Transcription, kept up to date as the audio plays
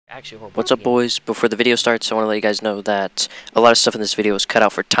What's up, boys? Before the video starts, I want to let you guys know that a lot of stuff in this video is cut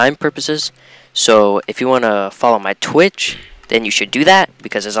out for time purposes. So if you want to follow my Twitch, then you should do that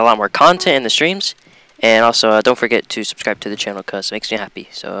because there's a lot more content in the streams. And also, don't forget to subscribe to the channel because it makes me happy.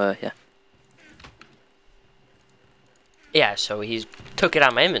 So, yeah. Yeah, so he took it out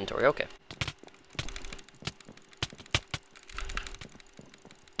of my inventory. Okay.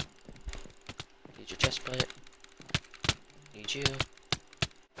 Need your chest plate. Need you.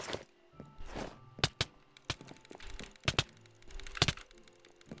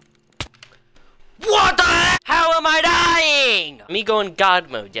 What the heck? How am I dying? Me going God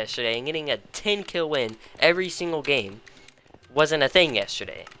mode yesterday and getting a 10 kill win every single game wasn't a thing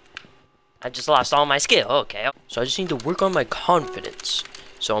yesterday. I just lost all my skill. Okay. So I just need to work on my confidence.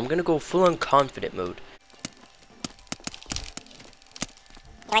 So I'm gonna go full on confident mode.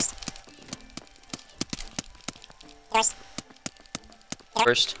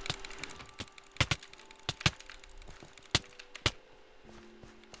 First.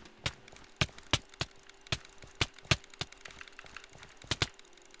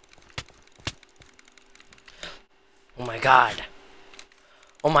 Oh my god.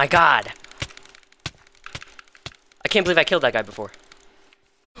 Oh my god. I can't believe I killed that guy before.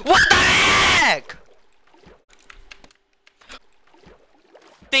 What the heck?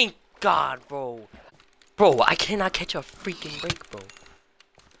 Thank God, bro. Bro, I cannot catch a freaking break, bro.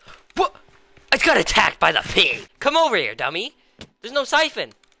 What? I got attacked by the pig. Come over here, dummy. There's no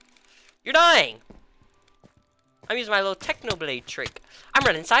siphon. You're dying. I'm using my little technoblade trick. I'm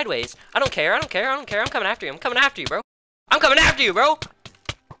running sideways. I don't care. I don't care. I don't care. I'm coming after you. I'm coming after you, bro. I'm coming after you, bro.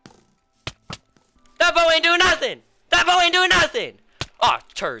 That bow ain't doing nothing. That bow ain't doing nothing. Aw, oh,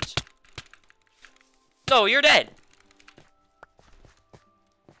 turds. No, you're dead.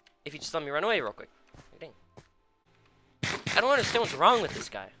 If you just let me run away real quick. Dang. I don't understand what's wrong with this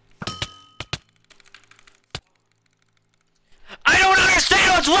guy. I don't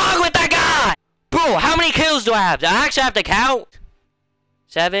understand what's wrong with that guy! Bro, how many kills do I have? Do I actually have to count?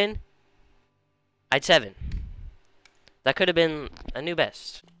 7? I had 7. That could have been a new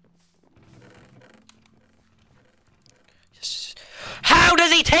best. How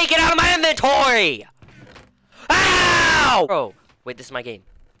does he take it out of my inventory? Ow! Bro, wait, this is my game.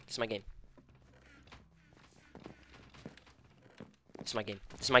 This is my game. This is my game.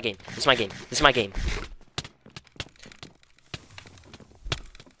 This is my game. This is my game. This is my game.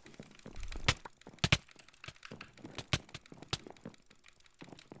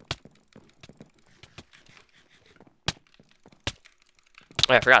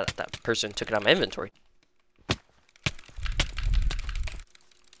 Oh, I forgot that person took it out of my inventory.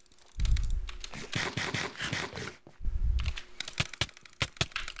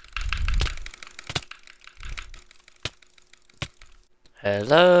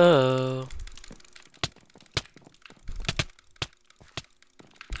 Hello.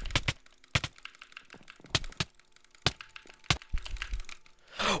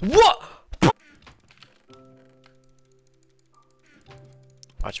 What?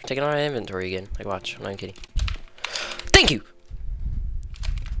 Watch, I'm taking out my inventory again. Like, watch, I'm not kidding. Thank you!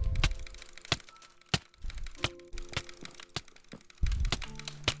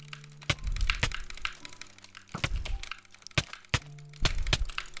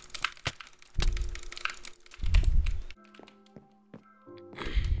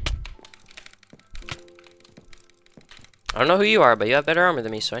 I don't know who you are, but you have better armor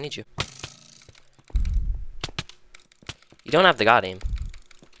than me, so I need you. You don't have the god aim.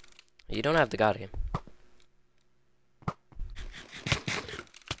 You don't have the god aim.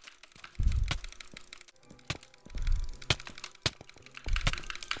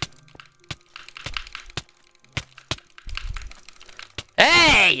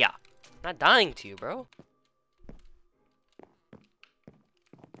 Hey! I'm not dying to you, bro.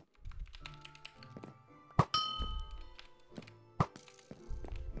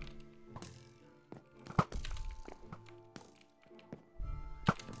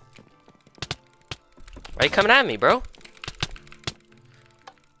 Why are you coming at me, bro?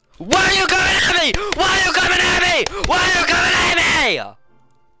 Why are you coming at me? Why are you coming at me? Why are you coming at me?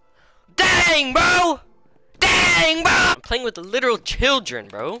 Dang, bro! Dang, bro! I'm playing with the literal children,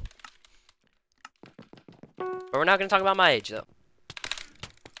 bro. But we're not gonna talk about my age, though.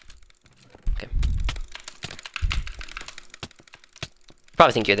 Okay.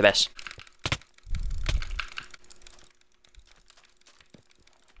 Probably think you're the best.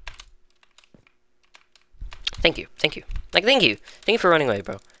 Thank you, thank you. Like, thank you. Thank you for running away,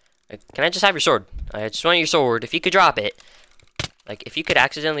 bro. Like, can I just have your sword? I just want your sword. If you could drop it. Like, if you could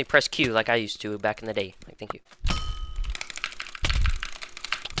accidentally press Q like I used to back in the day. Like, thank you.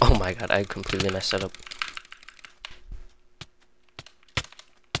 Oh my god, I completely messed that up.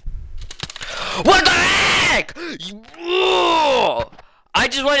 What the heck? I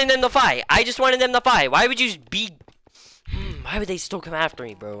just wanted them to fight. I just wanted them to fight. Why would you be... Why would they still come after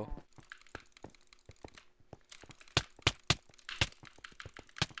me, bro?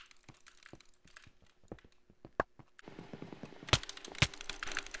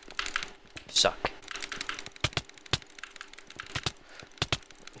 Suck.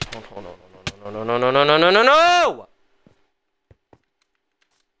 Oh, no!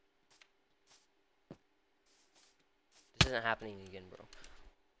 This isn't happening again, bro.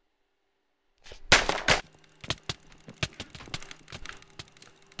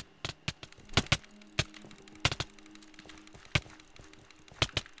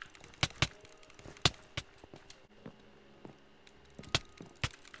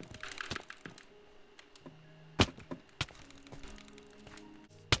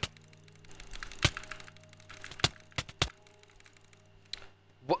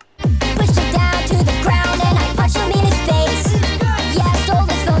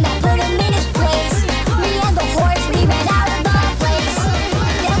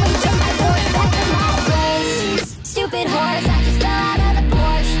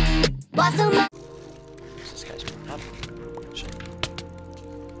 This guy's up. Shit.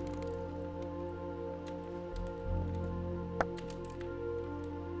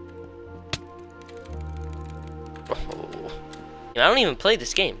 Oh. I don't even play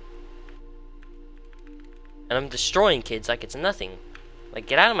this game. And I'm destroying kids like it's nothing. Like,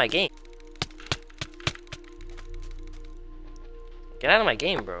 get out of my game. Get out of my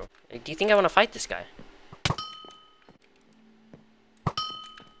game, bro. Like, do you think I want to fight this guy?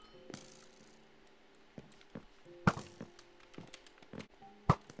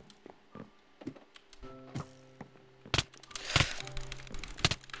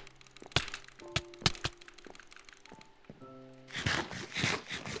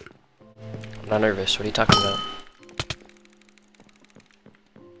 I'm not nervous. What are you talking about?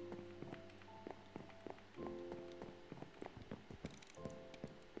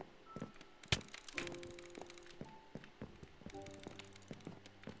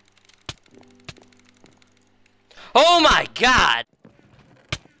 Oh my god!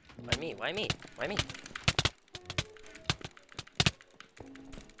 Why me? Why me? Why me?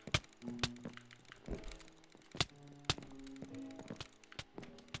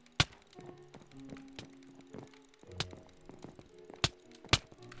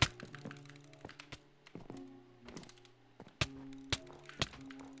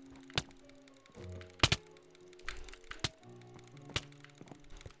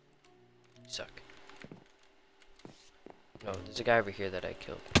 Suck. No, there's a guy over here that I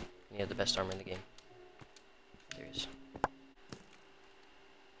killed. He had the best armor in the game. There he is.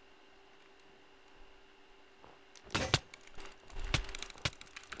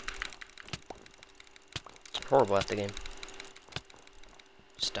 Horrible at the game.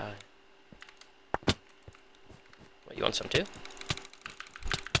 Just die. What, you want some too?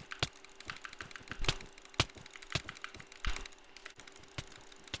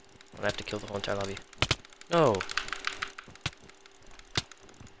 I'm gonna have to kill the whole entire lobby. No!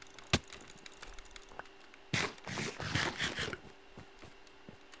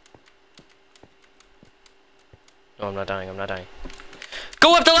 No, I'm not dying, I'm not dying.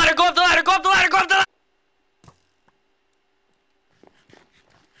 Go up the ladder, go up the ladder, go up the ladder, go up the ladder!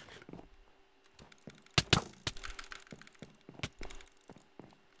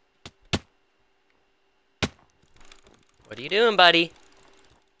 What are you doing, buddy?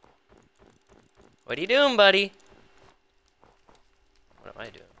 What are you doing, buddy? What am I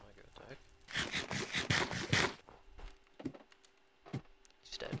doing? What the heck?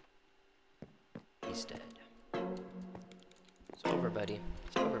 He's dead. He's dead. It's over, buddy.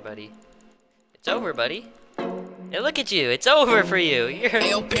 It's over, buddy. It's over, buddy. Hey, look at you. It's over for you. You're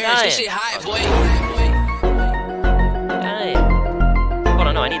dying. This shit hot, boy. Dying. Hold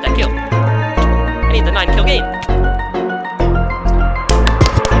on, no, I need that kill. I need the 9-kill game.